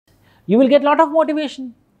you will get lot of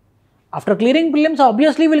motivation. After clearing prelims,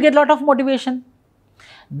 obviously you will get lot of motivation.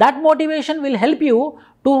 That motivation will help you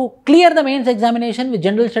to clear the mains examination with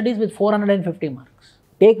general studies with 450 marks.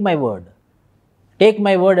 Take my word. Take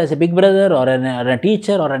my word as a big brother or a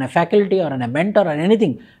teacher or a faculty or a mentor or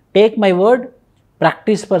anything. Take my word.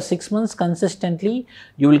 Practice for 6 months consistently.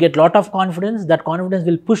 You will get lot of confidence. That confidence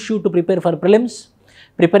will push you to prepare for prelims.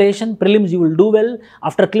 Preparation, prelims you will do well.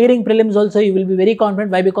 After clearing prelims also you will be very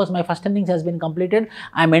confident. Why? Because my first innings has been completed.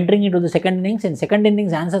 I am entering into the second innings, and second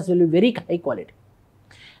innings answers will be very high quality.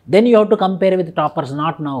 Then you have to compare with the toppers,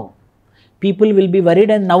 not now. People will be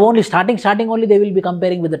worried, and now only starting only they will be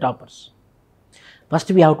comparing with the toppers.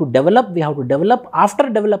 First we have to develop, after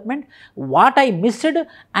development, what I missed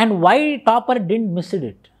and why topper didn't miss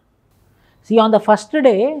it. See, on the first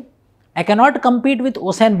day, I cannot compete with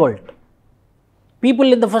Usain Bolt.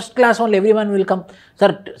 People in the first class only, everyone will come,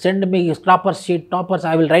 sir, send me toppers sheet, toppers,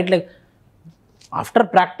 I will write like, after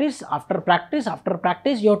practice,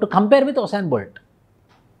 you have to compare with Usain Bolt.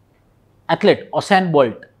 Athlete, Usain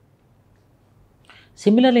Bolt.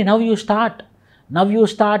 Similarly, now you start, then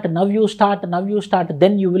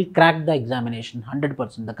you will crack the examination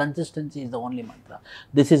 100%. The consistency is the only mantra.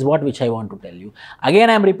 This is what which I want to tell you. Again,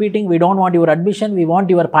 I am repeating, we don't want your admission, we want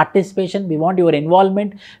your participation, we want your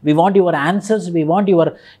involvement, we want your answers, we want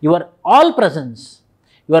your all presence,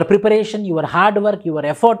 your preparation, your hard work, your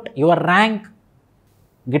effort, your rank.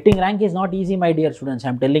 Getting rank is not easy, my dear students, I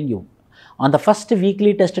am telling you. On the first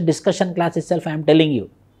weekly test discussion class itself, I am telling you.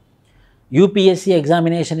 UPSC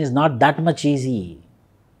examination is not that much easy.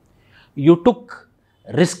 You took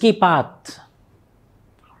risky path,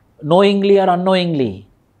 knowingly or unknowingly.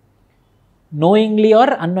 Knowingly or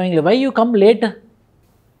unknowingly. Why you come late?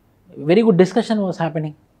 Very good discussion was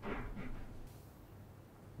happening.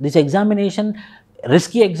 This examination,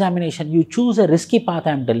 risky examination, you choose a risky path,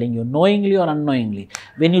 I am telling you, knowingly or unknowingly.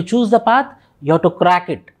 When you choose the path, you have to crack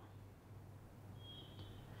it.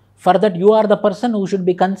 For that, you are the person who should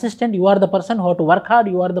be consistent, you are the person who have to work hard,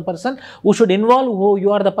 you are the person who should involve,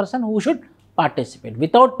 you are the person who should participate.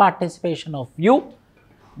 Without participation of you,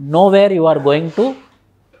 nowhere you are going to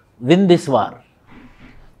win this war.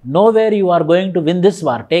 Nowhere you are going to win this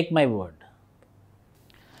war, take my word.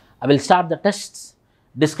 I will start the tests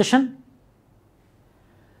discussion.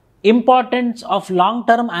 Importance of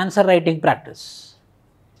long-term answer writing practice.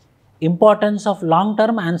 Importance of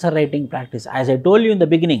long-term answer writing practice. As I told you in the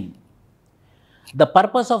beginning, the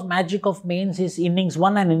purpose of magic of mains is innings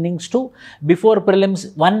 1 and innings 2. Before prelims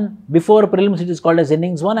it is called as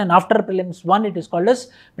innings 1, and after prelims 1 it is called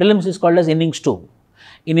as innings 2.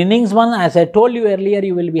 In innings 1, as I told you earlier,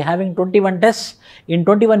 you will be having 21 tests. In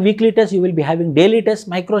 21 weekly tests, you will be having daily tests,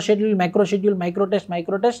 micro schedule, micro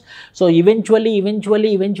test. So eventually you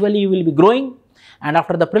will be growing. And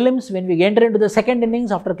after the prelims, when we enter into the second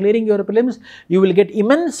innings, after clearing your prelims, you will get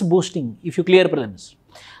immense boosting if you clear prelims.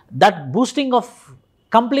 That boosting of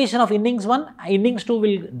completion of innings 1, innings 2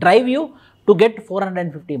 will drive you to get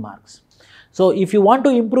 450 marks. So if you want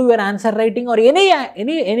to improve your answer writing or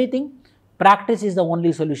anything, practice is the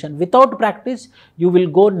only solution. Without practice, you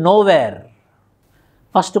will go nowhere.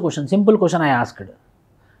 First question, simple question I asked.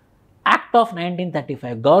 Act of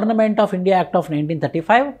 1935, Government of India Act of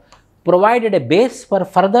 1935 provided a base for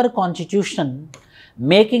further constitution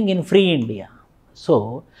making in free India.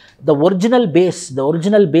 So, the original base, the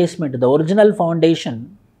original basement, the original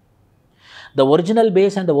foundation, the original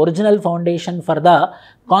base and the original foundation for the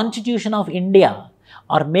Constitution of India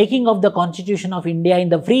or making of the Constitution of India in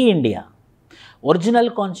the free India. Original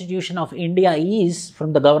Constitution of India is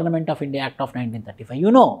from the Government of India Act of 1935. You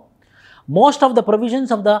know, most of the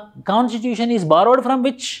provisions of the Constitution is borrowed from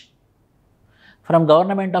which? From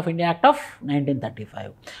Government of India Act of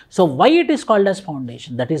 1935. So, why it is called as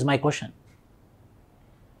foundation? That is my question.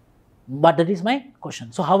 But that is my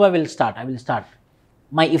question. So, how I will start? I will start.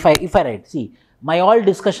 If I write, see, my all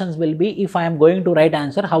discussions will be, if I am going to write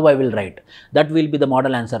answer, how I will write. That will be the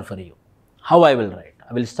model answer for you. How I will write.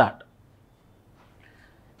 I will start.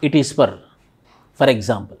 It is for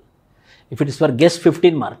example, if it is for guess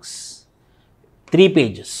 15 marks, 3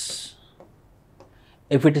 pages.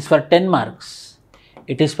 If it is for 10 marks,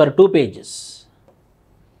 it is for 2 pages.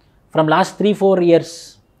 From last 3-4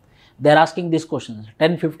 years, they are asking these questions.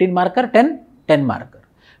 10, 15 marker, 10, 10 marker.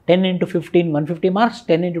 10 into 15, 150 marks,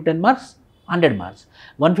 10 into 10 marks, 100 marks.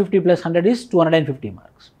 150 plus 100 is 250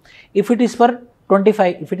 marks. If it is for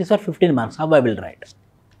 25, if it is for 15 marks, how I will write?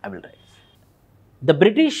 I will write. The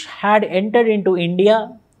British had entered into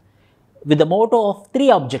India with the motto of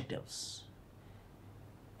 3 objectives: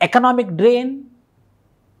 economic drain,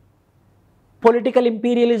 political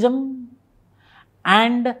imperialism,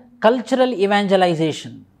 and cultural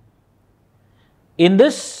evangelization. In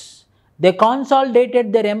this, they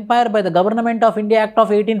consolidated their empire by the Government of India Act of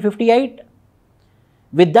 1858.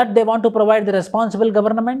 With that, they want to provide the responsible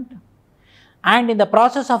government. And in the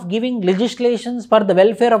process of giving legislations for the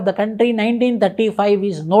welfare of the country, 1935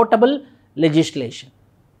 is notable legislation.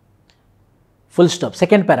 Full stop.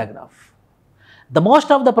 Second paragraph. The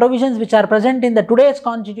most of the provisions which are present in the today's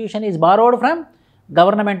constitution is borrowed from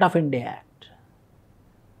Government of India Act.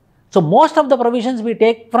 So, most of the provisions we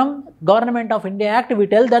take from Government of India Act, we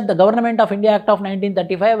tell that the Government of India Act of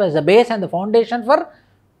 1935 was the base and the foundation for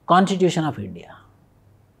Constitution of India.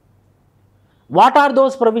 What are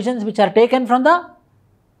those provisions which are taken from the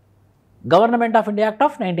Government of India Act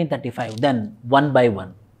of 1935? Then one by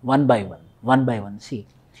one. See,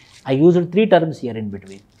 I used three terms here in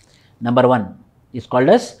between. Number one is called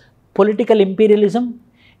as political imperialism,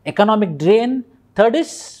 economic drain. Third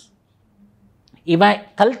is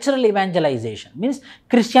cultural evangelization, means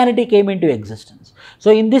Christianity came into existence. So,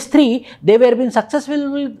 in these three, they were being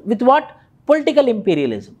successful with what? Political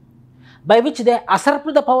imperialism, by which they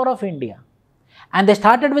usurped the power of India. And they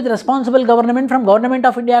started with responsible government from Government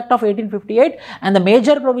of India Act of 1858, and the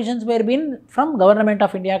major provisions were been from Government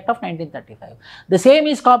of India Act of 1935. The same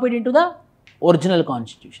is copied into the original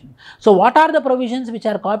constitution. So, what are the provisions which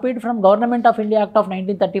are copied from Government of India Act of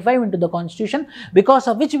 1935 into the constitution, because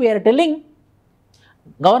of which we are telling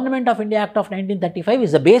Government of India Act of 1935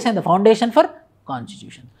 is the base and the foundation for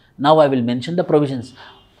constitution. Now, I will mention the provisions.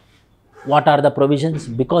 What are the provisions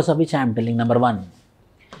because of which I am telling? Number one,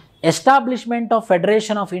 establishment of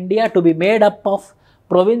Federation of India to be made up of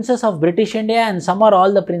provinces of British India and some or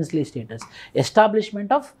all the princely states.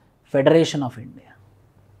 Establishment of Federation of India.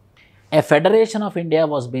 A Federation of India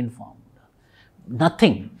was being formed.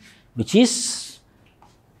 Nothing which is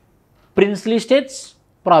princely states,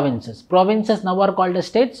 provinces. Provinces now are called as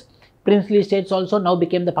states. Princely states also now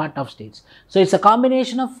became the part of states. So, it's a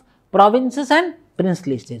combination of provinces and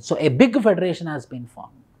princely states. So, a big federation has been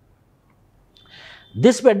formed.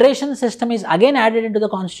 This federation system is again added into the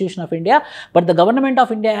Constitution of India, but the Government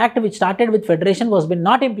of India Act, which started with federation, was been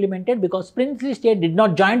not implemented because princely state did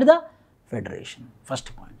not join the federation.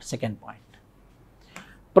 First point. Second point,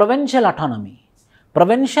 provincial autonomy.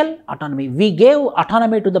 Provincial autonomy. We gave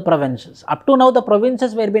autonomy to the provinces. Up to now, the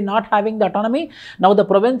provinces were not having the autonomy. Now, the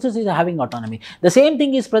provinces is having autonomy. The same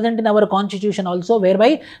thing is present in our constitution also,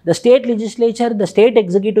 whereby the state legislature, the state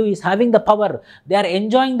executive is having the power. They are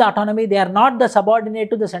enjoying the autonomy. They are not the subordinate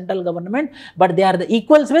to the central government, but they are the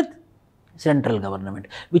equals with central government,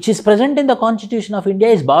 which is present in the Constitution of India,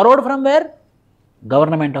 is borrowed from where?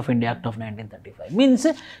 Government of India Act of 1935. Means,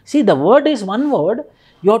 see, the word is one word.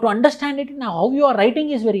 You have to understand it now. How you are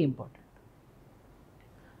writing is very important.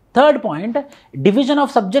 Third point, division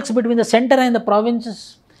of subjects between the center and the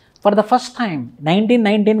provinces. For the first time,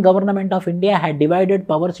 1919 Government of India had divided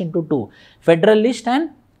powers into two, federal list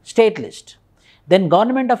and state list. Then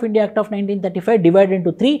Government of India Act of 1935 divided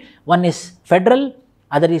into three. One is federal,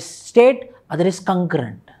 other is state, other is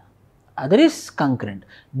concurrent.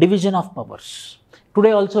 Division of powers.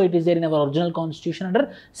 Today also it is there in our original constitution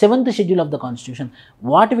under 7th schedule of the constitution.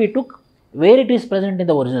 What we took, where it is present in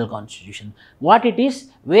the original constitution. What it is,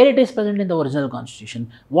 where it is present in the original constitution.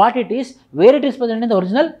 What it is, where it is present in the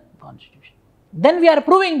original constitution. Then we are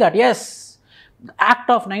proving that yes, the Act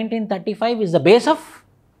of 1935 is the base of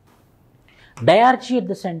diarchy at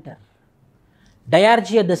the center.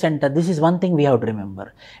 Diarchy at the center, this is one thing we have to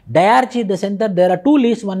remember. Diarchy at the center, there are two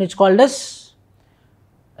lists, one is called as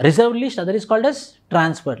reserved list, other is called as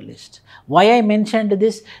transferred list. Why I mentioned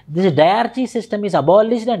this? This diarchy system is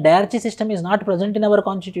abolished and diarchy system is not present in our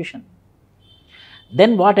constitution.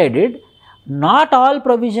 Then what I did, not all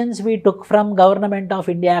provisions we took from Government of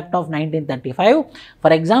India Act of 1935.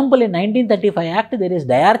 For example, in 1935 Act, there is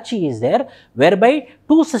diarchy is there, whereby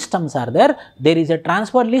two systems are there. There is a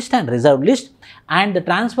transfer list and reserve list, and the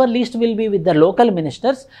transfer list will be with the local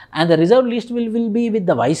ministers and the reserve list will be with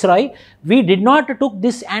the viceroy. We did not took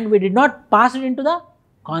this and we did not pass it into the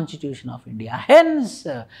Constitution of India. Hence,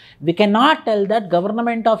 we cannot tell that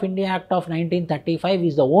Government of India Act of 1935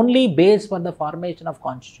 is the only base for the formation of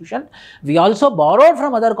constitution. We also borrowed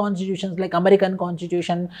from other constitutions like American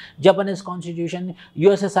Constitution, Japanese Constitution,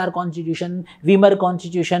 USSR Constitution, Weimar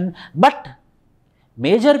Constitution, but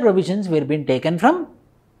major provisions were being taken from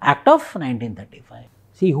Act of 1935.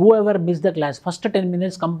 See, whoever missed the class, first 10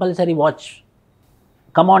 minutes compulsory watch.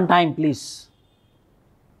 Come on time, please.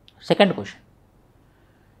 Second question.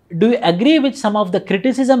 Do you agree with some of the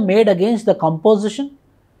criticism made against the composition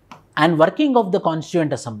and working of the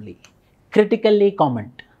Constituent Assembly? Critically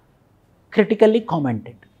commented.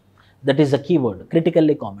 That is the keyword,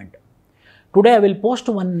 critically comment. Today I will post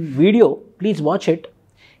one video, please watch it.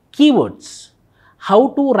 Keywords. How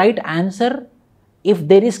to write answer if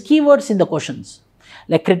there is keywords in the questions.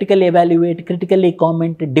 Like critically evaluate, critically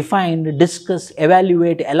comment, define, discuss,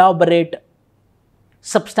 evaluate, elaborate,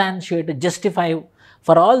 substantiate, justify.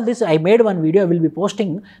 For all this, I made one video, I will be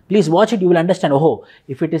posting. Please watch it, you will understand, oh,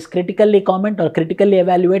 if it is critically comment or critically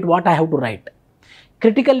evaluate, what I have to write.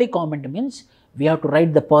 Critically comment means we have to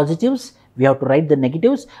write the positives, we have to write the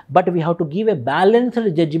negatives, but we have to give a balanced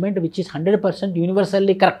judgment which is 100%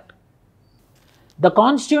 universally correct. The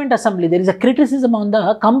Constituent Assembly, there is a criticism on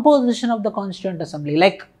the composition of the Constituent Assembly,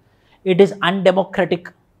 like it is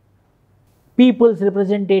undemocratic. People's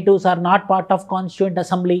representatives are not part of Constituent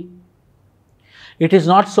Assembly. It is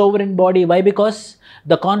not sovereign body. Why? Because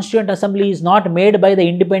the Constituent Assembly is not made by the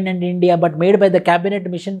independent India, but made by the Cabinet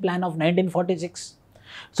Mission Plan of 1946.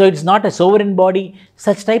 So it is not a sovereign body.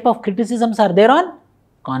 Such type of criticisms are there on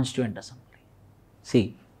Constituent Assembly.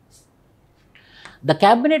 See, the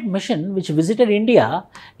Cabinet Mission which visited India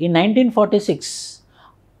in 1946,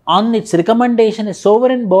 on its recommendation, a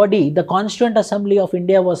sovereign body, the Constituent Assembly of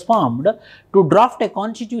India was formed to draft a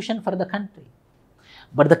constitution for the country.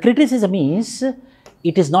 But the criticism is,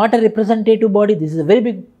 it is not a representative body. This is a very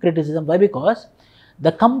big criticism. Why? Because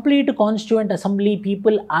the complete Constituent Assembly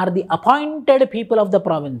people are the appointed people of the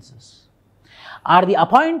provinces, are the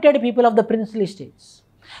appointed people of the princely states.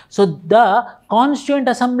 So the Constituent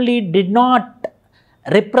Assembly did not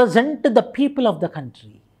represent the people of the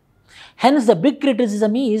country. Hence, the big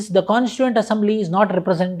criticism is the Constituent Assembly is not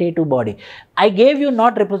representative body. I gave you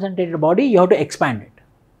not representative body, you have to expand it.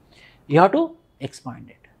 You have to expand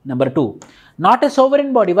it. Number two, not a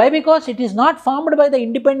sovereign body. Why? Because it is not formed by the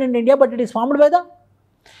independent India, but it is formed by the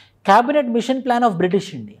Cabinet Mission Plan of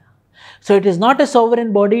British India. So it is not a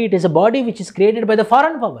sovereign body, it is a body which is created by the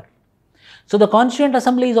foreign power. So the Constituent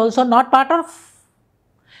Assembly is also not part of,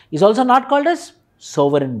 is also not called as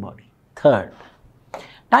sovereign body. Third,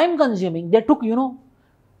 time consuming. They took,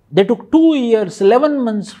 they took 2 years, 11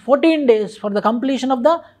 months, 14 days for the completion of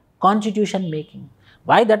the constitution making.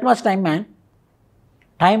 Why that much time, man?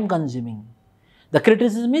 Time consuming. The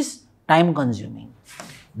criticism is time consuming.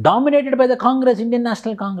 Dominated by the Congress, Indian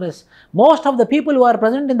National Congress. Most of the people who are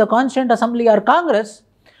present in the Constituent Assembly are Congress.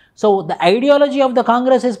 So the ideology of the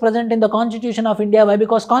Congress is present in the Constitution of India. Why?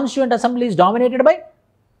 Because Constituent Assembly is dominated by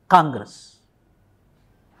Congress.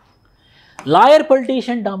 Lawyer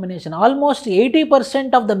politician domination. Almost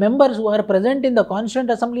 80% of the members who are present in the Constituent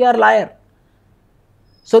Assembly are lawyer.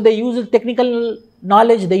 So they use technical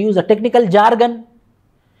knowledge, they use a technical jargon,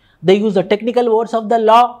 they use the technical words of the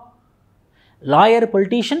law. Lawyer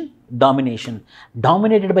politician domination.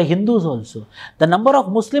 Dominated by Hindus also. The number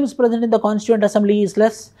of Muslims present in the Constituent Assembly is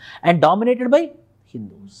less and dominated by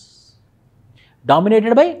Hindus.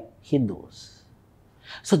 Dominated by Hindus.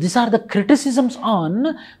 So these are the criticisms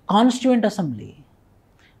on Constituent Assembly.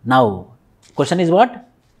 Now, question is what?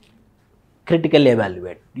 Critically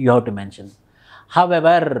evaluate. You have to mention.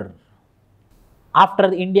 However,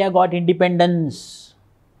 after India got independence,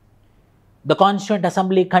 the Constituent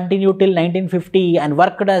Assembly continued till 1950 and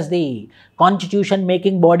worked as the constitution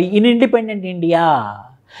making body in independent India.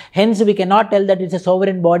 Hence, we cannot tell that it's a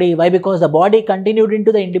sovereign body. Why? Because the body continued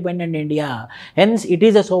into the independent India. Hence, it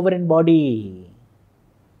is a sovereign body.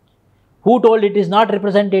 Who told it is not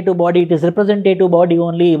representative body? It is representative body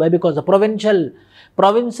only. Why? Because the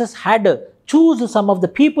provinces had choose some of the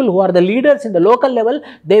people who are the leaders in the local level.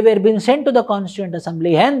 They were being sent to the Constituent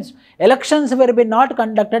Assembly. Hence, elections were being not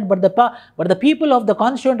conducted, but the people of the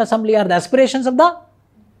Constituent Assembly are the aspirations of the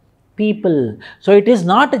people. So it is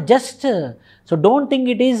not just, so don't think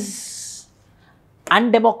it is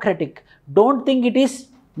undemocratic. Don't think it is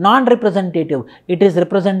non-representative. It is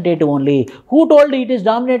representative only. Who told it is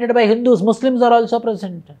dominated by Hindus? Muslims are also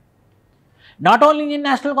present. Not only in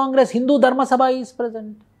National Congress, Hindu Dharma Sabha is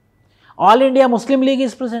present. All India Muslim League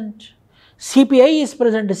is present. CPI is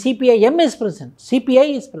present. CPIM is present.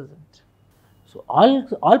 CPI is present. So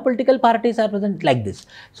all political parties are present like this.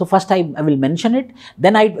 So first I will mention it.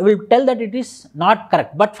 Then I will tell that it is not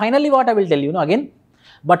correct. But finally what I will tell you, again.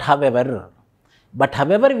 But however,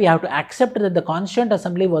 we have to accept that the Constituent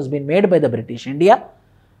Assembly was being made by the British India.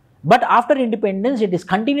 But after independence, it is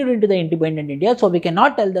continued into the independent India. So we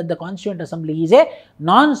cannot tell that the Constituent Assembly is a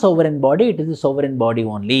non-sovereign body. It is a sovereign body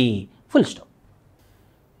only. Full stop.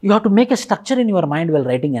 You have to make a structure in your mind while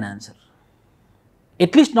writing an answer.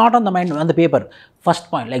 At least not on the mind, on the paper. First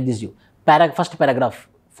point like this, first paragraph,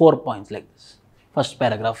 4 points like this. First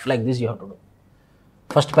paragraph like this you have to do.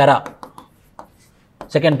 First para,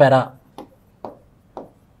 second para,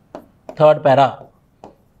 third para,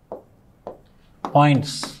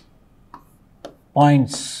 points,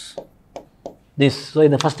 this. So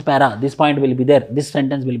in the first para, this point will be there, this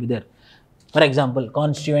sentence will be there. For example,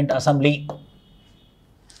 Constituent Assembly.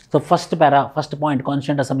 So first para, first point,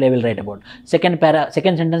 Constituent Assembly I will write about. Second para,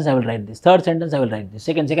 second sentence I will write this. Third sentence I will write this.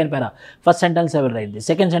 Second para, first sentence I will write this.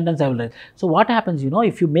 Second sentence I will write. So what happens,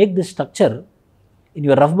 if you make this structure in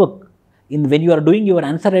your rough book, when you are doing your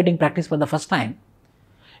answer writing practice for the first time,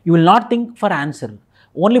 you will not think for answer.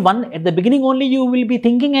 Only one, at the beginning only you will be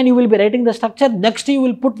thinking and you will be writing the structure. Next you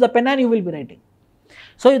will put the pen and you will be writing.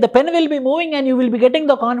 So the pen will be moving and you will be getting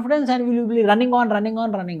the confidence and you will be running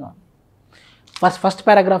on. First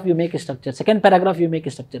paragraph you make a structure, second paragraph you make a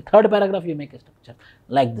structure, third paragraph you make a structure,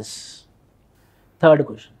 like this. Third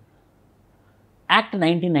question. Act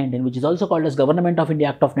 1919, which is also called as Government of India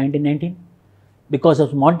Act of 1919, because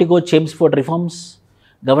of Montego-Chelmsford reforms,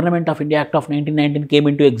 Government of India Act of 1919 came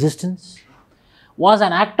into existence, was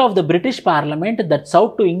an act of the British Parliament that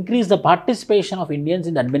sought to increase the participation of Indians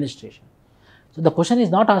in the administration. So the question is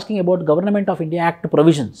not asking about Government of India Act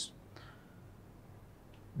provisions.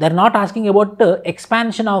 They are not asking about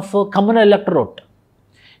expansion of communal electorate.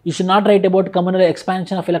 You should not write about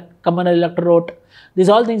expansion of communal electorate. These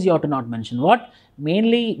all things you have to not mention. What?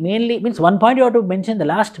 Mainly means one point you have to mention the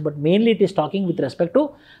last, but mainly it is talking with respect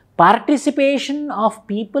to participation of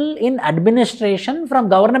people in administration from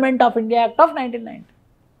Government of India Act of 1990.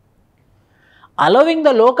 Allowing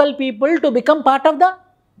the local people to become part of the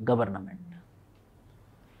government.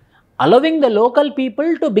 Allowing the local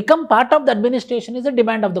people to become part of the administration is the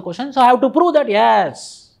demand of the question. So I have to prove that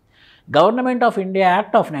yes, Government of India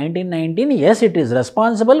Act of 1919, yes, it is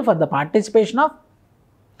responsible for the participation of,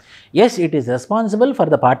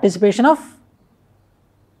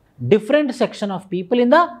 different section of people in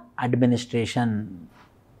the administration.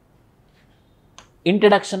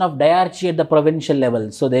 Introduction of diarchy at the provincial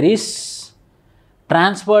level. So there is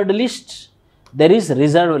transferred list, there is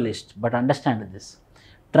reserved list, but understand this.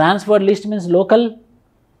 Transferred list means local.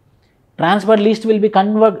 Transferred list will be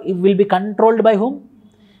controlled by whom?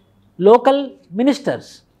 Local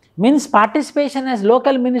ministers. Means participation as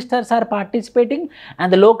local ministers are participating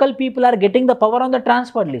and the local people are getting the power on the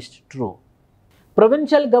transferred list. True.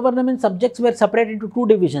 Provincial government subjects were separated into two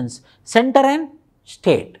divisions, center and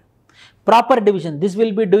state. Proper division. This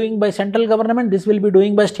will be doing by central government, this will be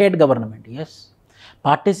doing by state government. Yes.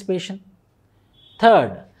 Participation.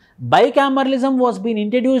 Third, bicameralism was being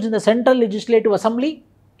introduced in the Central Legislative Assembly.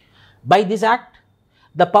 By this act,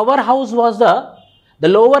 the powerhouse was the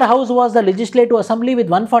lower house was the Legislative Assembly with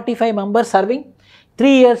 145 members serving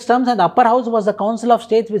 3-year terms, and the upper house was the Council of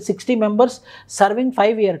States with 60 members serving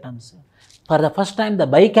 5-year terms. For the first time, the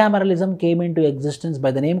bicameralism came into existence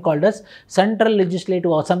by the name called as Central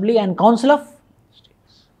Legislative Assembly and Council of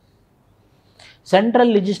States. Central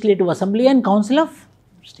Legislative Assembly and Council of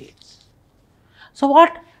States. So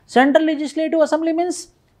what? Central Legislative Assembly means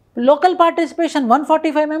local participation,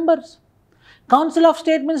 145 members. Council of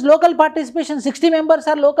State means local participation, 60 members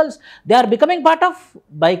are locals. They are becoming part of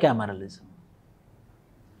bicameralism.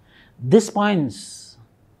 These points,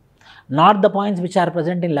 not the points which are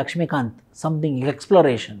present in Lakshmikant, something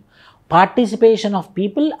exploration, participation of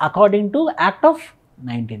people according to Act of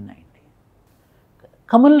 1990.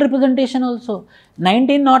 Communal representation also.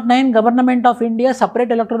 1909 Government of India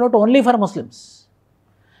separate electorate only for Muslims.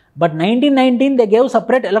 But 1919 they gave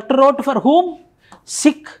separate electorate for whom?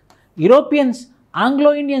 Sikh, Europeans,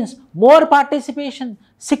 Anglo-Indians, more participation.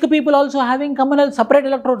 Sikh people also having communal separate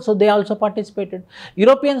electorate, so they also participated.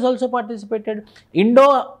 Europeans also participated.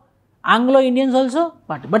 Anglo-Indians also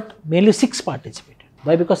participated, but mainly Sikhs participated.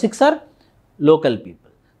 Why? Because Sikhs are local people.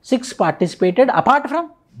 Sikhs participated apart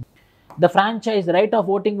from. The franchise right of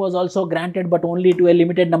voting was also granted, but only to a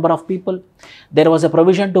limited number of people. There was a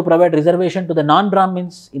provision to provide reservation to the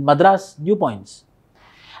non-Brahmins in Madras, new points.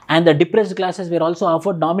 And the depressed classes were also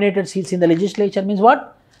offered nominated seats in the legislature. Means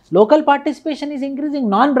what? Local participation is increasing.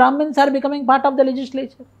 Non-Brahmins are becoming part of the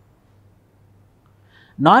legislature.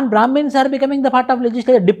 Non-Brahmins are becoming the part of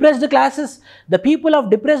legislature. Depressed classes, the people of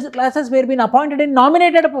depressed classes were being appointed in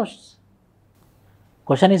nominated posts.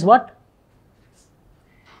 Question is what?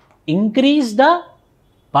 Increase the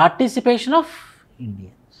participation of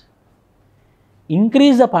Indians.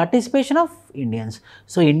 Increase the participation of Indians.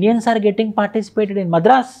 So Indians are getting participated in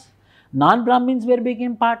Madras. Non-Brahmins were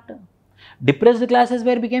became part. Depressed classes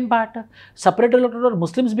were became part. Separate electorate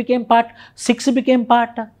Muslims became part. Sikhs became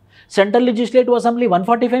part. Central Legislative Assembly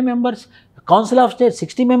 145 members. Council of State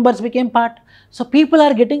 60 members became part. So people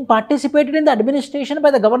are getting participated in the administration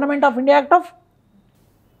by the Government of India Act of.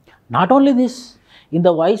 Not only this. In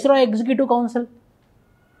the Viceroy Executive Council,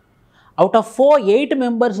 Out of 8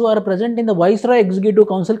 members who are present in the Viceroy Executive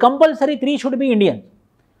Council, compulsory 3 should be Indian.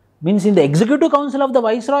 Means in the Executive Council of the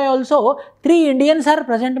Viceroy also, 3 Indians are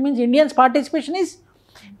present, means Indians' participation is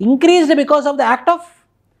increased because of the Act of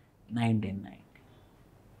 1990.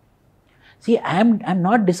 See, I am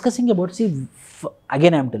not discussing about,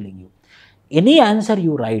 again I am telling you, any answer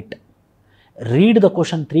you write, read the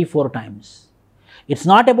question 3-4 times. It's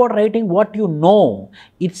not about writing what you know,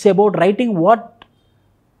 it's about writing what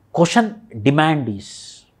question demand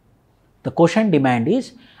is. The question demand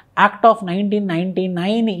is, Act of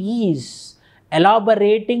 1999 is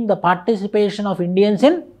elaborating the participation of Indians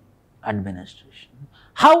in administration.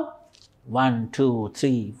 How? 1, 2,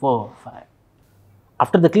 3, 4, 5.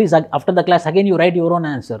 After the class, again you write your own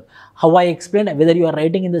answer. How I explained, whether you are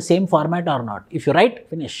writing in the same format or not. If you write,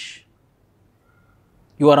 finish.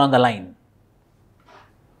 You are on the line.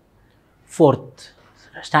 4th,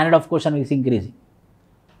 standard of question is increasing.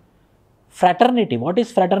 Fraternity. What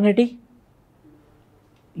is fraternity?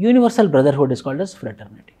 Universal brotherhood is called as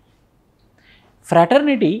fraternity.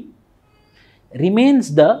 Fraternity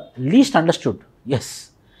remains the least understood.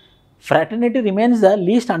 Yes, fraternity remains the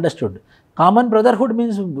least understood. Common brotherhood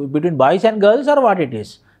means between boys and girls, or what it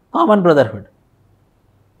is? Common brotherhood.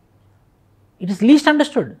 It is least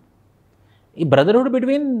understood. A brotherhood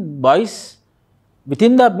between boys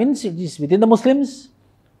within the, means it is within the Muslims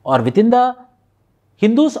or within the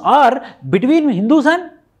Hindus, or between Hindus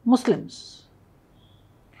and Muslims,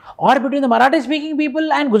 or between the Marathi speaking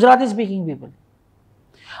people and Gujarati speaking people,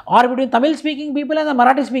 or between Tamil speaking people and the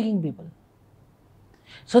Marathi speaking people.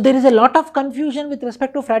 So there is a lot of confusion with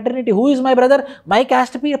respect to fraternity. Who is my brother? My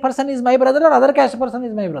caste person is my brother, or other caste person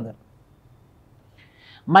is my brother?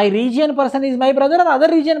 My region person is my brother, or other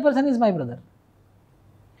region person is my brother?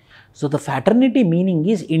 So the fraternity meaning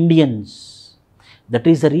is Indians. That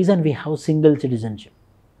is the reason we have single citizenship.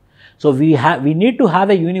 So we need to have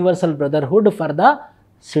a universal brotherhood for the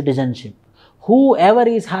citizenship. Whoever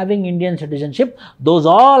is having Indian citizenship, those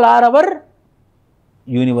all are our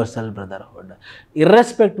universal brotherhood.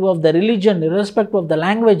 Irrespective of the religion, irrespective of the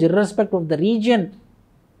language, irrespective of the region,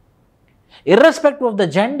 irrespective of the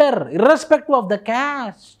gender, irrespective of the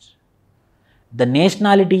caste, the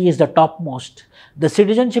nationality is the topmost. The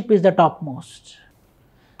citizenship is the topmost.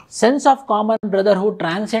 Sense of common brotherhood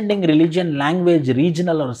transcending religion, language,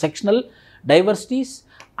 regional or sectional diversities.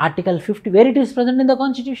 Article 50, where it is present in the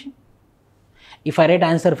Constitution? If I write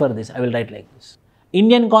answer for this, I will write like this.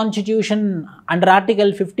 Indian Constitution under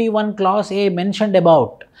Article 51 Clause A mentioned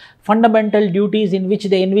about fundamental duties in which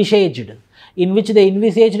they envisaged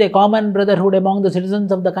a common brotherhood among the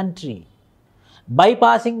citizens of the country,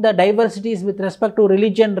 bypassing the diversities with respect to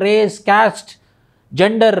religion, race, caste,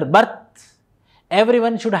 gender, birth.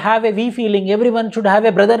 Everyone should have a we feeling, everyone should have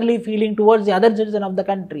a brotherly feeling towards the other citizen of the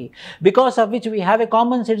country, because of which we have a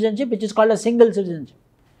common citizenship which is called a single citizenship.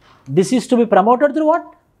 This is to be promoted through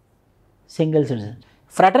what? Single citizenship.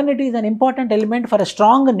 Fraternity is an important element for a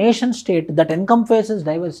strong nation state that encompasses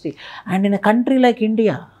diversity. And in a country like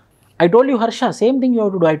India, I told you, Harsha, same thing you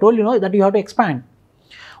have to do. I told you, that you have to expand.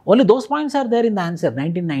 Only those points are there in the answer,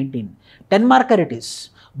 1919. 10 marker it is.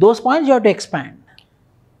 Those points you have to expand.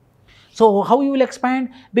 So how you will expand?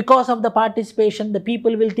 Because of the participation, the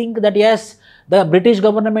people will think that yes, the British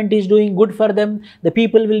government is doing good for them. The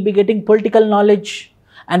people will be getting political knowledge.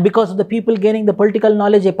 And because of the people gaining the political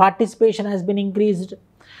knowledge, a participation has been increased.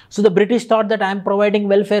 So the British thought that I am providing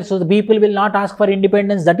welfare, so the people will not ask for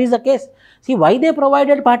independence. That is the case. See why they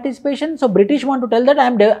provided participation? So British want to tell that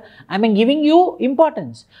I am giving you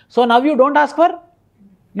importance. So now you don't ask for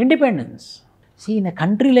independence. See, in a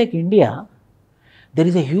country like India, there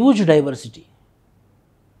is a huge diversity.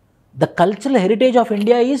 The cultural heritage of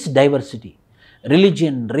India is diversity.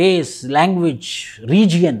 Religion, race, language,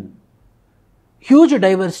 region. Huge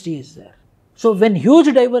diversity is there. So when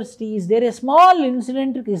huge diversity is there, a small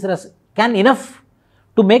incident can enough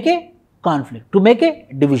to make a conflict, to make a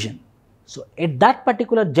division. So at that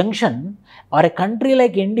particular junction, or a country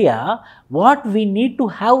like India, what we need to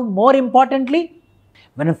have more importantly,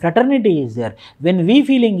 when fraternity is there, when we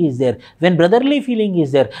feeling is there, when brotherly feeling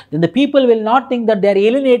is there, then the people will not think that they are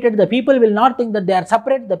alienated, the people will not think that they are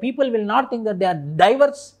separate, the people will not think that they are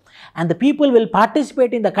diverse, and the people will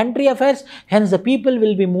participate in the country affairs, hence the people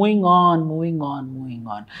will be moving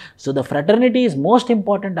on. So the fraternity is most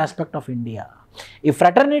important aspect of India. If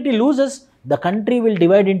fraternity loses, the country will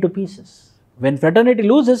divide into pieces. When fraternity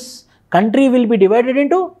loses, country will be divided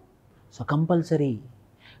into, so compulsory.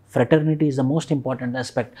 Fraternity is the most important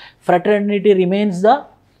aspect. Fraternity remains the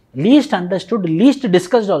least understood, least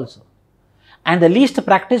discussed also, and the least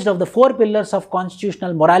practiced of the 4 pillars of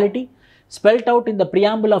constitutional morality: spelt out in the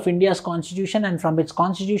preamble of India's constitution, and from its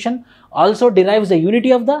constitution also derives the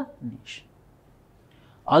unity of the nation.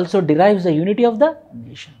 Also derives the unity of the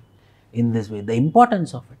nation. In this way, the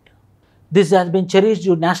importance of it. This has been cherished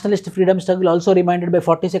due nationalist freedom struggle, also reminded by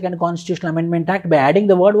 42nd Constitutional Amendment Act by adding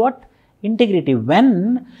the word what? Integrity. When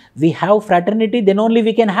we have fraternity, then only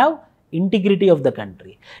we can have integrity of the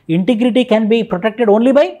country. Integrity can be protected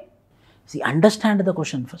only by, see, understand the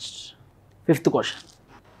question first. Fifth question.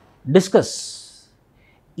 Discuss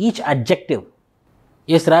each adjective.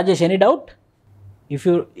 Yes, Rajesh, any doubt? If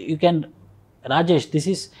you can, Rajesh, this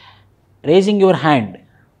is raising your hand.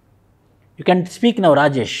 You can speak now,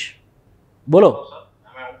 Rajesh. Bolo. Hello, sir.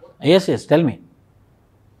 Am I audible? Yes, tell me.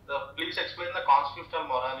 Please explain the constitutional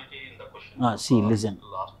morality in the question. See, listen.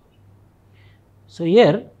 So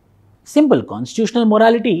here, simple constitutional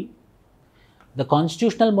morality. The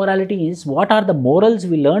constitutional morality is what are the morals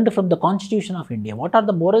we learned from the Constitution of India. What are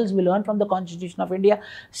the morals we learned from the Constitution of India?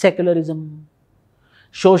 Secularism,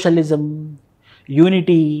 socialism,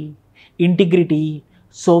 unity, integrity,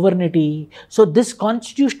 sovereignty. So this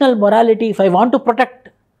constitutional morality, if I want to protect,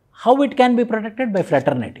 how it can be protected? By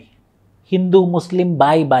fraternity. Hindu, Muslim,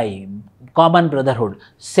 bye, common brotherhood.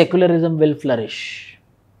 Secularism will flourish.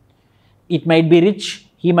 It might be rich,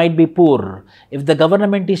 he might be poor. If the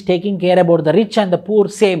government is taking care about the rich and the poor,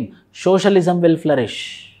 same, socialism will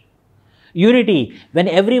flourish. Unity, when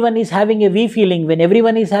everyone is having a we feeling, when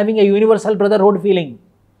everyone is having a universal brotherhood feeling.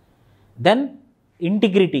 Then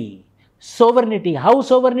integrity, sovereignty. How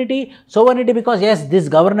sovereignty? Sovereignty because yes, this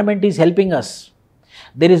government is helping us.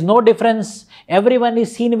 There is no difference. Everyone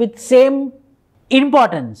is seen with same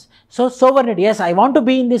importance. So sovereignty, yes, I want to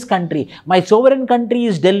be in this country. My sovereign country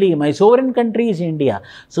is Delhi. My sovereign country is India.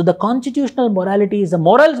 So the constitutional morality is the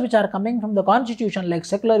morals which are coming from the constitution, like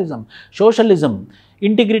secularism, socialism,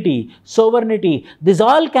 integrity, sovereignty. This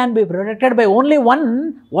all can be protected by only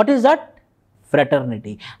one. What is that?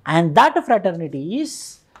 Fraternity. And that fraternity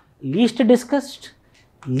is least discussed,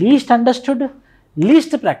 least understood,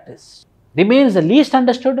 least practiced. Remains the least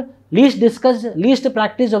understood, least discussed, least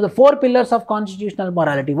practiced of the four pillars of constitutional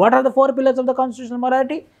morality. What are the four pillars of the constitutional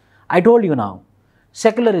morality? I told you now.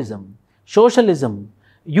 Secularism, socialism,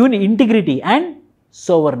 integrity and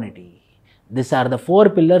sovereignty. These are the four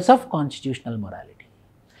pillars of constitutional morality.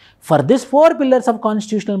 For these four pillars of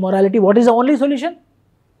constitutional morality, what is the only solution?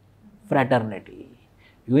 Fraternity,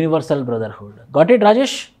 universal brotherhood. Got it,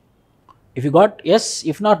 Rajesh? If you got, yes.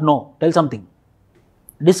 If not, no. Tell something.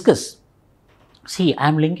 Discuss. See, I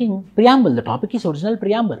am linking preamble. The topic is original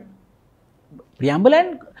preamble. Preamble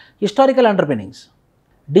and historical underpinnings.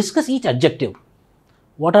 Discuss each adjective.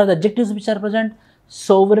 What are the adjectives which are present?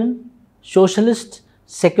 Sovereign, socialist,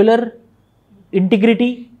 secular,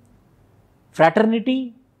 integrity,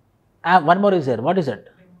 fraternity. One more is there. What is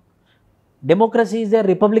it? Democracy is there,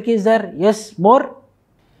 republic is there. Yes, more.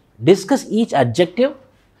 Discuss each adjective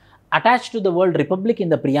attached to the word republic in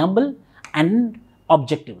the preamble and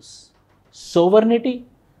objectives. Sovereignty,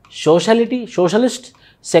 socialist,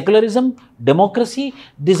 secularism, democracy,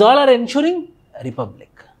 these all are ensuring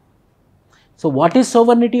republic. So what is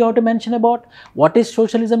sovereignty you have to mention about? What is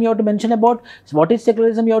socialism you have to mention about? What is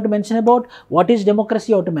secularism you have to mention about? What is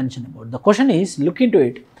democracy you have to mention about? The question is, look into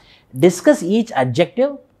it. Discuss each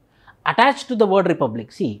adjective attached to the word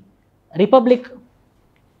republic. See, republic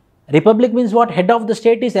means what? Head of the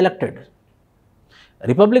state is elected.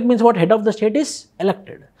 Republic means what? Head of the state is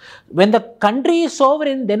elected. When the country is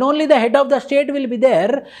sovereign, then only the head of the state will be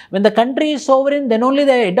there. When the country is sovereign, then only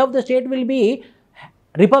the head of the state will be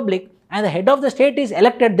republic, and the head of the state is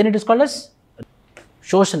elected, then it is called as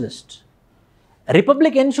socialist.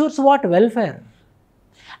 Republic ensures what? Welfare.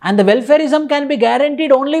 And the welfareism can be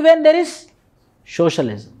guaranteed only when there is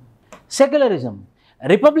socialism. Secularism.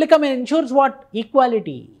 Republican ensures what?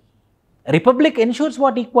 Equality. Republic ensures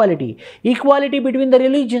what? Equality. Equality between the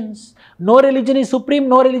religions. No religion is supreme,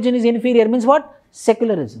 no religion is inferior. Means what?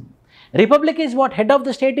 Secularism. Republic is what? Head of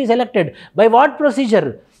the state is elected. By what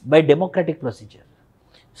procedure? By democratic procedure.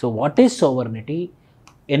 So what is sovereignty?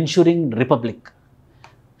 Ensuring republic.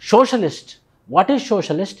 Socialist. What is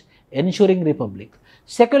socialist? Ensuring republic.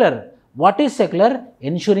 Secular. What is secular?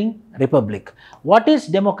 Ensuring republic. What is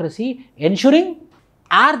democracy? Ensuring.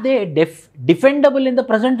 Are they defendable in the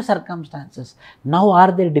present circumstances? Now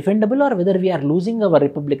are they defendable, or whether we are losing our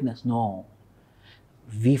republicness? No.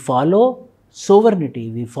 We follow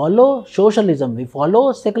sovereignty, we follow socialism, we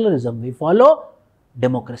follow secularism, we follow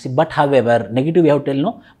democracy. But however, negative we have to tell,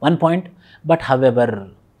 no? One point, but however,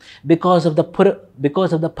 because of the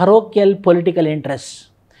parochial political interests,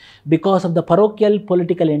 because of the parochial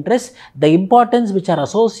political interests, the importance which are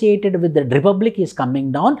associated with the republic is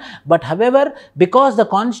coming down. But however, because the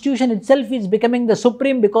constitution itself is becoming the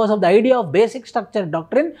supreme because of the idea of basic structure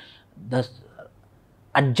doctrine, the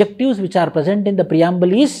adjectives which are present in the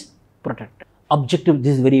preamble is protected. Objective,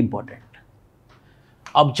 this is very important.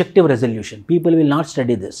 Objective resolution. People will not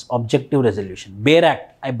study this. Objective resolution. Bare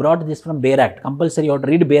Act. I brought this from Bare Act. Compulsory you have to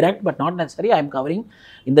read Bare Act, but not necessary. I am covering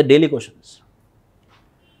in the daily questions.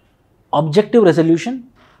 Objective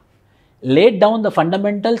resolution laid down the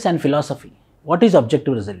fundamentals and philosophy. What is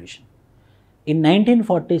objective resolution? In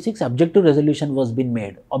 1946, objective resolution was been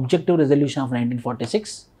made. Objective resolution of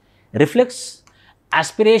 1946 reflects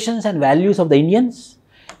aspirations and values of the Indians.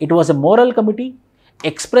 It was a moral committee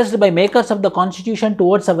expressed by makers of the constitution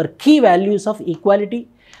towards our key values of equality,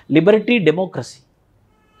 liberty, democracy.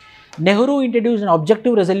 Nehru introduced an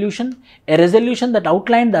objective resolution, a resolution that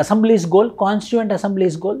outlined the assembly's goal, constituent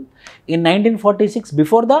assembly's goal in 1946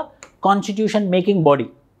 before the constitution making body.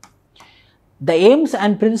 The aims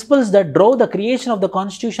and principles that drove the creation of the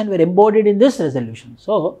constitution were embodied in this resolution.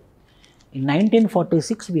 So, in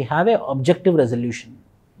 1946 we have a objective resolution,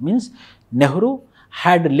 means Nehru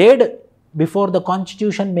had laid before the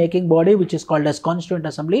constitution making body, which is called as Constituent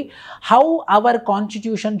Assembly, how our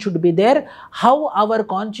constitution should be there, how our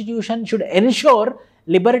constitution should ensure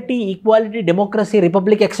liberty, equality, democracy,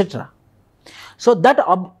 republic, etc. So that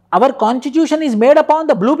our constitution is made upon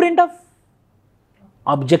the blueprint of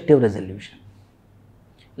objective resolution.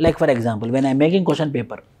 Like for example, when I am making question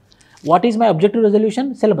paper, what is my objective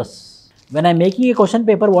resolution? Syllabus. When I am making a question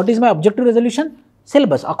paper, what is my objective resolution?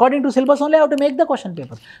 Syllabus. According to syllabus only I have to make the question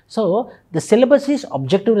paper. So, the syllabus is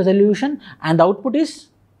objective resolution and the output is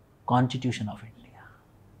Constitution of India.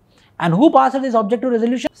 And who passed this objective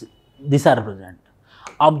resolution? These are present.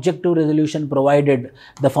 Objective resolution provided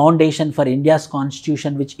the foundation for India's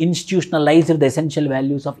constitution, which institutionalized the essential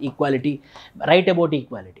values of equality, right about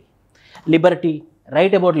equality, liberty,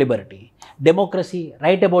 right about liberty, democracy,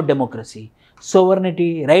 right about democracy,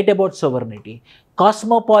 sovereignty, right about sovereignty,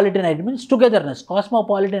 cosmopolitan identity means togetherness.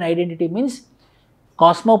 Cosmopolitan identity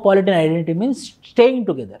means staying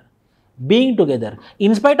together, being together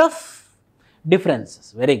in spite of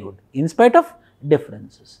differences. Very good. In spite of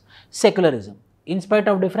differences. Secularism. In spite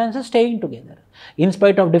of differences, staying together. In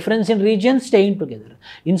spite of difference in regions, staying together.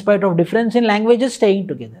 In spite of difference in languages, staying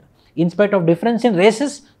together. In spite of difference in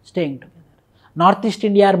races, staying together. Northeast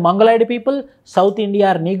India are Mongoloid people, South India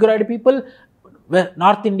are Negroid people,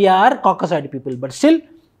 North India are Caucasoid people, but still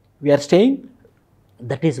we are staying.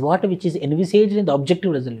 That is what which is envisaged in the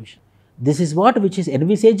objective resolution. This is what which is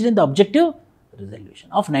envisaged in the objective resolution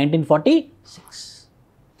of 1946.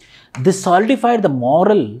 This solidified the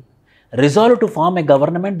moral resolve to form a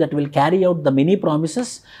government that will carry out the many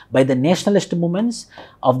promises by the nationalist movements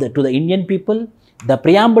to the Indian people. The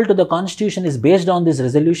preamble to the constitution is based on this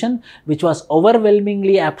resolution, which was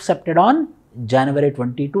overwhelmingly accepted on January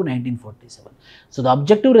 22, 1947. So, the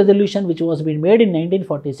objective resolution which was being made in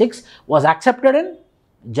 1946 was accepted in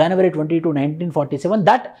January 22, 1947,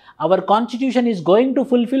 that our constitution is going to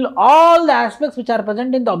fulfill all the aspects which are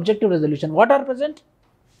present in the objective resolution. What are present?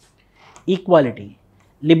 Equality,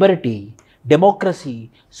 liberty,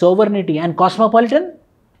 democracy, sovereignty and cosmopolitan.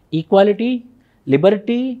 Equality,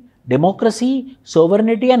 liberty, democracy,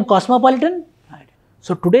 sovereignty and cosmopolitan.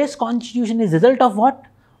 So, today's constitution is result of what?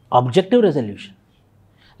 Objective resolution.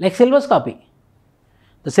 Like syllabus copy.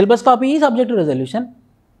 The syllabus copy is objective resolution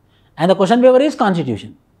and the question paper is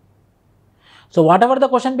constitution. So, whatever the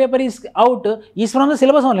question paper is out is from the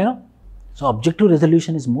syllabus only, no? So, objective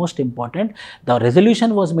resolution is most important. The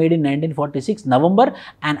resolution was made in 1946 November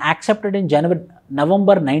and accepted in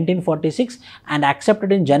November 1946 and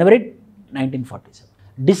accepted in January 1947.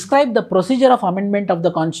 Describe the procedure of amendment of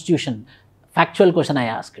the constitution. Factual question I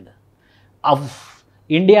asked. Of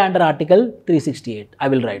India under Article 368. I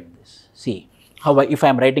will write this. See, if I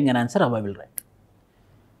am writing an answer, how I will write.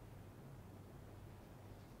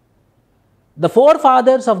 The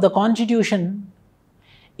forefathers of the constitution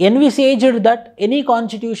envisaged that any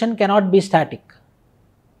constitution cannot be static.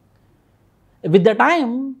 With the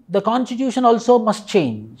time, the constitution also must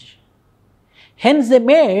change. Hence, they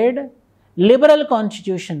made liberal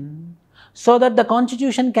constitution so that the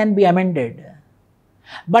constitution can be amended.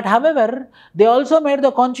 But however, they also made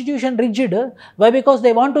the constitution rigid. Why? Because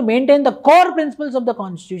they want to maintain the core principles of the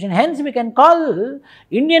constitution. Hence, we can call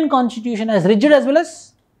Indian constitution as rigid as well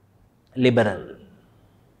as liberal.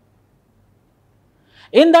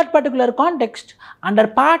 In that particular context, under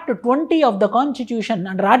part 20 of the constitution,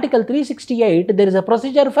 under article 368, there is a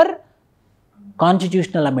procedure for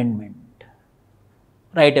constitutional amendment.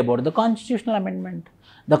 Write about the constitutional amendment.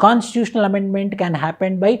 The constitutional amendment can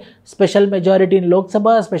happen by special majority in Lok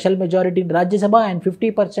Sabha, special majority in Rajya Sabha, and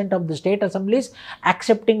 50% of the state assemblies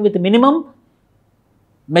accepting with minimum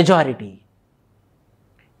majority.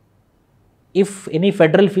 If any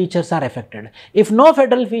federal features are affected. If no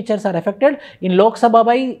federal features are affected, in Lok Sabha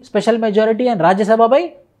by special majority and Rajya Sabha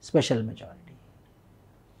by special majority.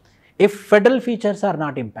 If federal features are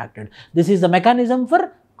not impacted, this is the mechanism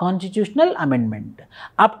for constitutional amendment.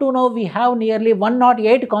 Up to now, we have nearly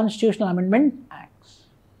 108 constitutional amendment acts.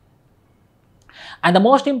 And the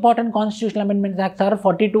most important constitutional amendment acts are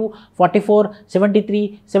 42, 44,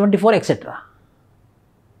 73, 74, etc.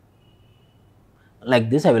 Like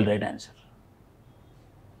this, I will write answer.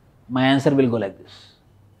 My answer will go like this.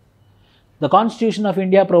 The Constitution of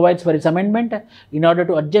India provides for its amendment in order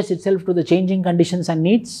to adjust itself to the changing conditions and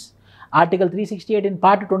needs. Article 368 in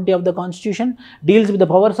Part 20 of the Constitution deals with the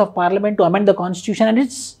powers of Parliament to amend the Constitution and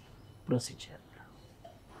its procedure.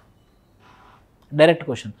 Direct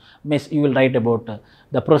question. Miss, you will write about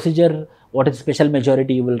the procedure, what is special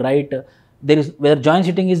majority, you will write. There is, whether joint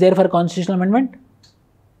sitting is there for constitutional amendment?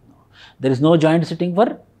 No. There is no joint sitting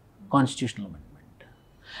for constitutional amendment.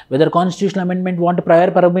 Whether constitutional amendment want prior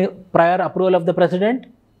approval of the president?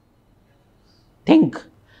 Think.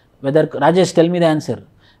 Whether, Rajesh, tell me the answer.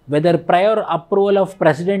 Whether prior approval of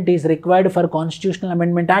president is required for constitutional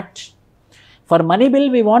amendment act. For money bill,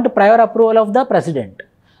 we want prior approval of the president.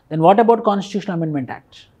 Then what about constitutional amendment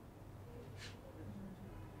act?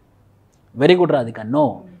 Very good, Radhika.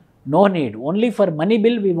 No. No need. Only for money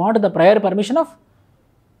bill, we want the prior permission of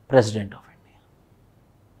president of India.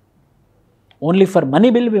 Only for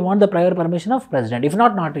money bill, we want the prior permission of president. If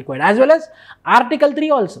not, not required. As well as Article 3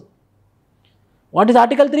 also. What is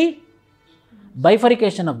Article 3?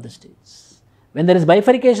 Bifurcation of the states. When there is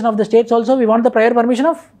bifurcation of the states also, we want the prior permission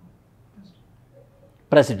of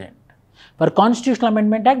president. For Constitutional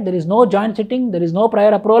Amendment Act, there is no joint sitting, there is no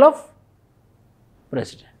prior approval of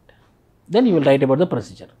president. Then you will write about the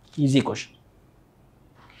procedure. Easy question.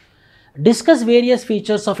 Discuss various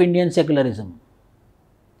features of Indian secularism.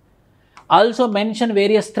 Also mention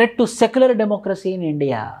various threats to secular democracy in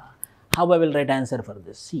India. How I will write answer for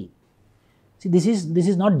this? See, this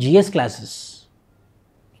is not GS classes.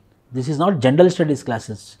 This is not general studies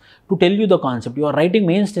classes. To tell you the concept, you are writing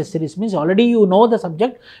mains test series means already you know the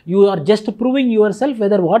subject. You are just proving yourself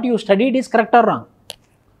whether what you studied is correct or wrong.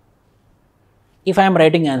 If I am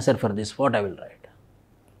writing answer for this, what I will write?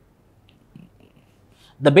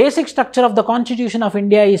 The basic structure of the Constitution of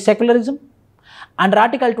India is secularism. Under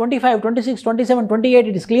Article 25, 26, 27, 28,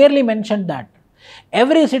 it is clearly mentioned that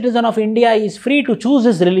every citizen of India is free to choose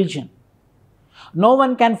his religion. No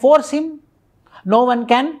one can force him, no one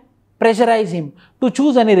can pressurize him to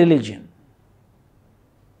choose any religion.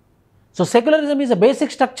 So, secularism is a basic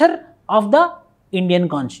structure of the Indian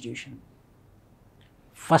Constitution.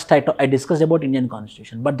 First, I discussed about Indian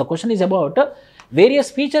Constitution, but the question is about various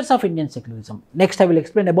features of Indian secularism. Next, I will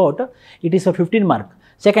explain about it is for 15 mark.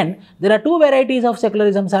 Second, there are two varieties of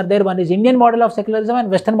secularisms are there. One is Indian model of secularism and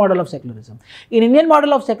Western model of secularism. In Indian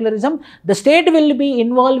model of secularism, the state will be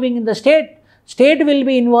involving in the state will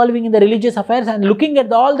be involving in the religious affairs and looking at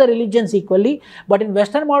all the religions equally. But in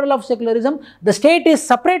Western model of secularism, the state is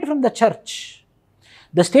separate from the church.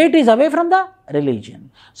 The state is away from the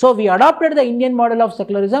religion. So, we adopted the Indian model of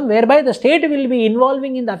secularism whereby the state will be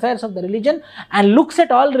involving in the affairs of the religion and looks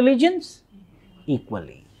at all religions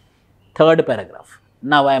equally. Third paragraph.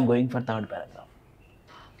 Now, I am going for third paragraph.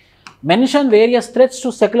 Mention various threats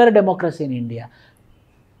to secular democracy in India.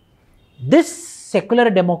 This secular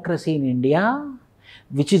democracy in India,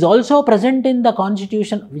 which is also present in the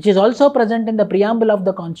Constitution, which is also present in the preamble of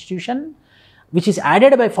the Constitution, which is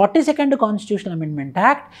added by 42nd Constitutional Amendment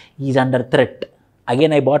Act, is under threat.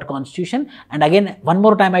 Again, I bought Constitution and again one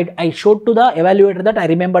more time I showed to the evaluator that I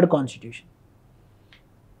remembered Constitution.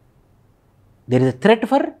 There is a threat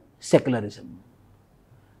for secularism.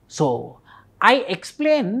 So, I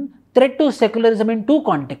explain threat to secularism in two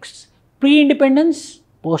contexts, pre-independence,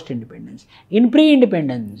 post-independence. In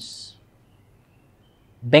pre-independence,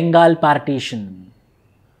 Bengal partition,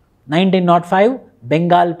 1905,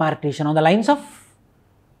 Bengal partition on the lines of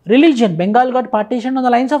religion. Bengal got partition on the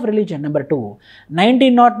lines of religion. Number 2,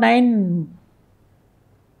 1909,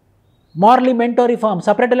 Morley Mentor reform,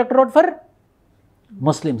 separate electorate for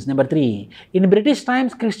Muslims. Number 3, in British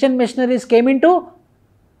times, Christian missionaries came into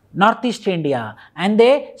Northeast India and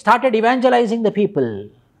they started evangelizing the people.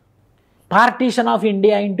 Partition of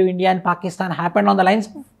India into India and Pakistan happened on the lines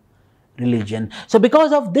of religion. So,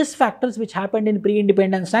 because of these factors which happened in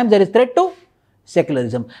pre-independence times, there is threat to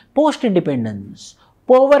secularism. Post-independence,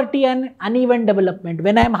 poverty and uneven development.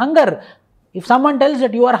 When I am hunger, If someone tells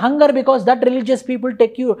that you are hunger because that religious people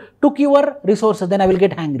took your resources, then I will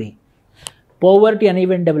get hungry. Poverty,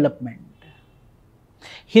 uneven development.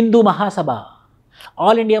 Hindu Mahasabha,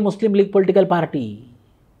 All India Muslim League political party,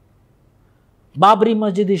 Babri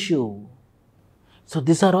Masjid issue. So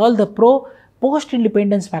these are all the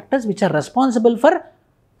post-independence factors which are responsible for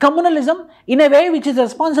communalism in a way which is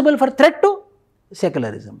responsible for threat to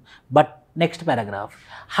secularism. But next paragraph,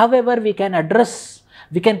 however, we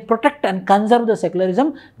can protect and conserve the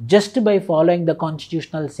secularism just by following the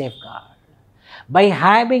constitutional safeguard. By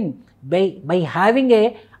having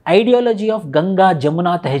a ideology of Ganga,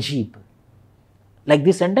 Jamuna, Tehzeeb. Like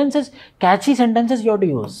these sentences, catchy sentences you have to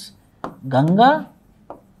use. Ganga,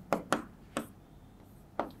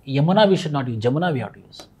 Yamuna we should not use, Jamuna we have to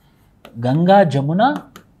use. Ganga, Jamuna,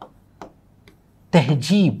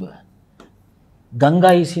 Tehzeeb.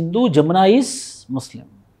 Ganga is Hindu, Jamuna is Muslim.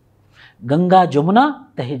 Ganga, Jamuna,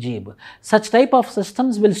 Tehzeeb. Such type of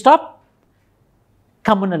systems will stop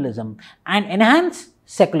communalism and enhance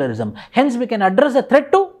secularism. Hence, we can address the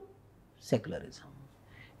threat to secularism.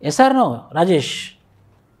 Yes or no, Rajesh?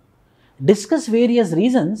 Discuss various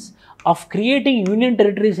reasons of creating union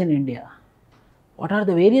territories in India. What are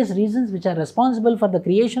the various reasons which are responsible for the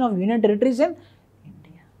creation of union territories in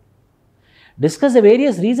India? Discuss the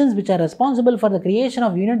various reasons which are responsible for the creation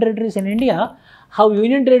of union territories in India. How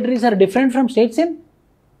union territories are different from states in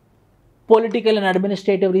political and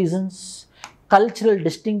administrative reasons, cultural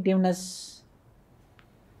distinctiveness.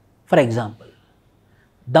 For example,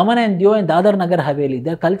 Daman and Diu and Dadar Nagar Haveli,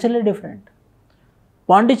 they are culturally different.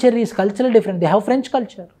 Pondicherry is culturally different. They have French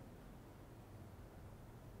culture.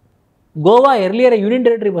 Goa, earlier a union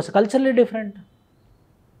territory, was culturally different.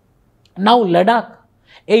 Now Ladakh,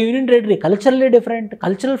 a union territory, culturally different.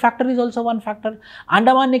 Cultural factor is also one factor.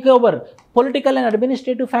 Andaman Nicobar, political and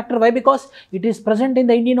administrative factor. Why? Because it is present in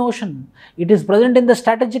the Indian Ocean. It is present in the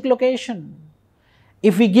strategic location.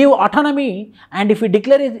 If we give autonomy and if we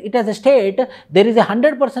declare it as a state, there is a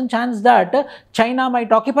 100% chance that China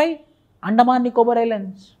might occupy Andaman Nicobar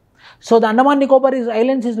Islands. So the Andaman Nicobar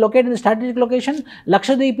Islands is located in the strategic location.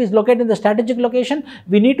 Lakshadweep is located in the strategic location.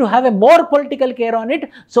 We need to have a more political care on it.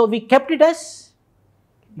 So we kept it as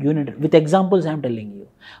union territories. With examples I am telling you.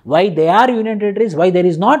 Why they are union territories, why there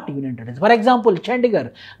is not union territories. For example,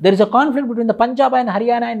 Chandigarh. There is a conflict between the Punjab and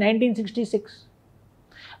Haryana in 1966.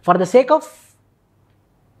 For the sake of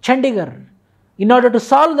Chandigarh, in order to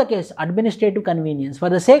solve the case, administrative convenience, for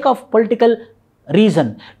the sake of political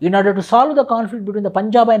reason, in order to solve the conflict between the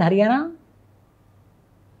Punjab and Haryana,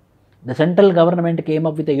 the central government came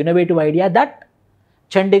up with a innovative idea that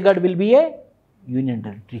Chandigarh will be a union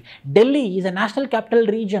territory. Delhi is a national capital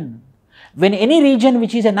region. When any region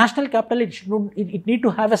which is a national capital, it need to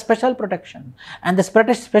have a special protection. And the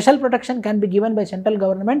special protection can be given by central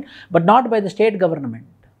government, but not by the state government.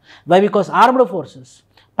 Why? Because armed forces,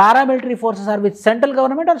 paramilitary forces are with central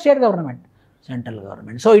government or state government? Central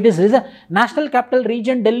government. So it is national capital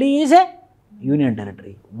region, Delhi is a union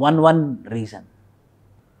territory. One reason.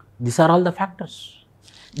 These are all the factors.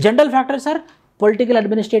 General factors are political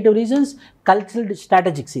administrative reasons, cultural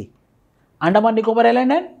strategic. See, Andaman Nicobar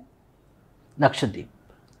Island and Lakshadweep.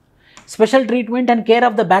 Special treatment and care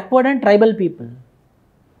of the backward and tribal people.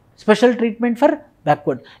 Special treatment for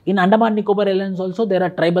backward. In Andaman Nicobar Islands also there are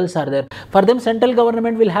tribals are there. For them central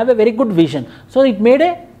government will have a very good vision. So it made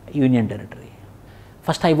a union territory.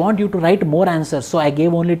 First I want you to write more answers. So I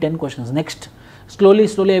gave only 10 questions. Next, slowly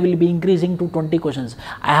I will be increasing to 20 questions.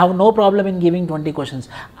 I have no problem in giving 20 questions.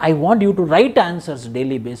 I want you to write answers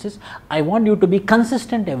daily basis. I want you to be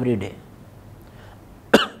consistent every day.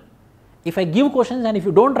 If I give questions and if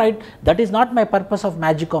you don't write, that is not my purpose of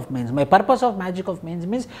Magic of Mains. My purpose of Magic of Mains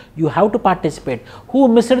means you have to participate. Who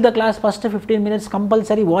missed the class first 15 minutes,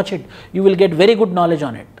 compulsory watch it. You will get very good knowledge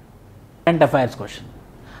on it. Current affairs question.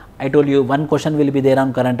 I told you one question will be there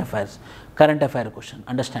on current affairs. Current affair question.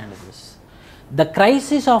 Understand this. The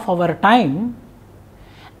crisis of our time,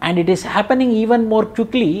 and it is happening even more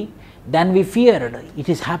quickly than we feared. It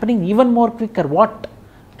is happening even more quicker. What?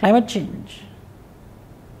 Climate change.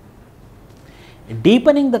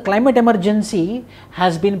 Deepening the climate emergency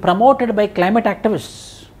has been promoted by climate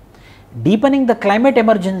activists. Deepening the climate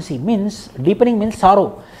emergency means, deepening means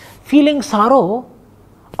sorrow. Feeling sorrow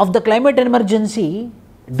of the climate emergency,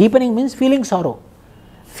 deepening means feeling sorrow.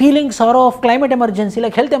 Feeling sorrow of climate emergency,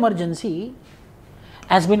 like health emergency,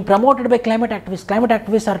 has been promoted by climate activists. Climate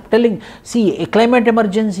activists are telling, see, a climate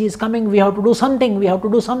emergency is coming, we have to do something, we have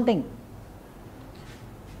to do something.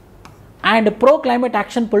 And pro-climate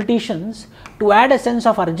action politicians, to add a sense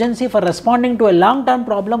of urgency for responding to a long-term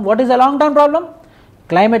problem. What is a long-term problem?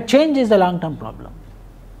 Climate change is the long-term problem.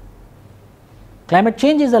 Climate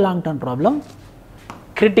change is a long term problem.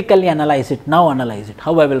 Critically analyze it. Now analyze it.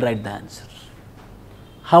 How I will write the answer.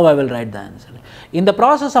 How I will write the answer. In the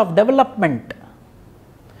process of development,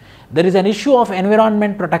 there is an issue of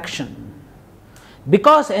environment protection.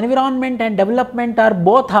 Because environment and development are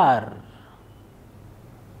both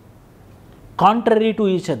contrary to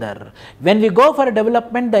each other. When we go for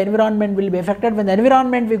development, the environment will be affected. When the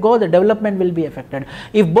environment we go, the development will be affected.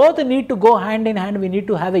 If both need to go hand in hand, we need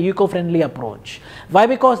to have a eco-friendly approach. Why?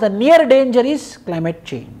 Because the near danger is climate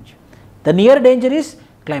change. The near danger is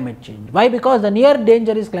climate change. Why? Because the near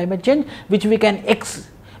danger is climate change, which we can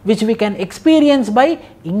experience by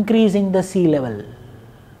increasing the sea level,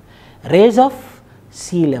 rise of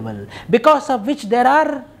sea level, because of which there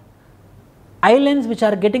are islands which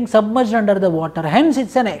are getting submerged under the water. Hence,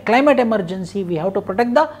 it's a climate emergency. We have to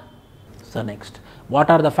protect the. So next,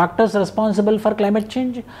 what are the factors responsible for climate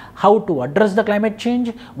change? How to address the climate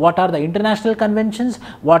change? What are the international conventions?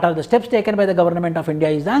 What are the steps taken by the government of India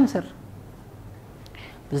is the answer.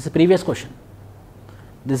 This is a previous question.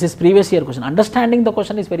 This is previous year question. Understanding the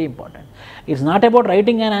question is very important. It's not about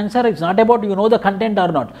writing an answer. It's not about you know the content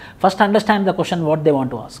or not. First understand the question, what they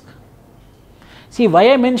want to ask. See,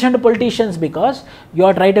 why I mentioned politicians, because you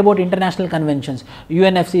are right about international conventions,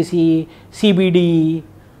 UNFCCC, CBD,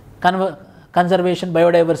 conservation,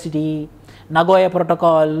 biodiversity, Nagoya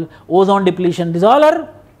Protocol, ozone depletion, these all are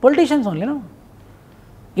politicians only, no?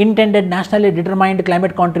 Intended nationally determined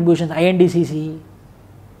climate contributions, INDCC,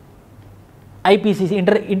 IPCC,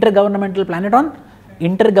 Intergovernmental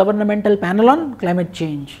Panel on Climate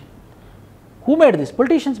Change. Who made this?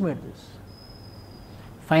 Politicians made this.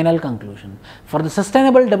 Final conclusion. For the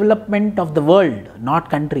sustainable development of the world, not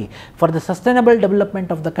country, for the sustainable development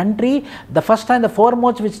of the country, the first and the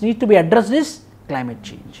foremost which needs to be addressed is climate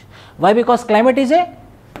change. Why? Because climate is a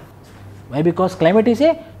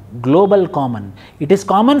global common. It is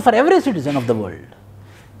common for every citizen of the world.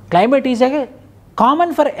 Climate is a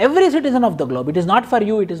common for every citizen of the globe. It is not for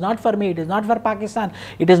you, it is not for me, it is not for Pakistan,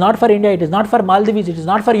 it is not for India, it is not for Maldives, it is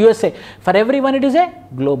not for USA. For everyone it is a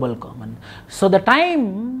global common. So the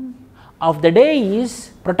time of the day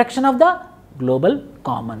is protection of the global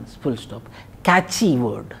commons, full stop. Catchy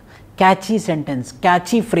word, catchy sentence,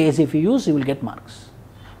 catchy phrase if you use, you will get marks.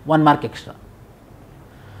 1 mark extra.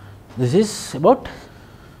 This is about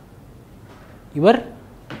your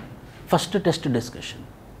first test discussion.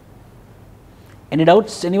 Any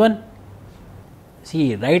doubts, anyone?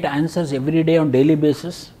 See, write answers every day on daily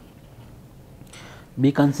basis.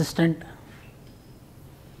 Be consistent.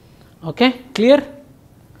 Okay, clear?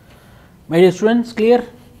 My dear students, clear?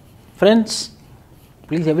 Friends,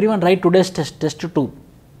 please everyone write today's test 2.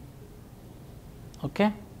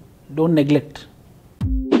 Okay, don't neglect.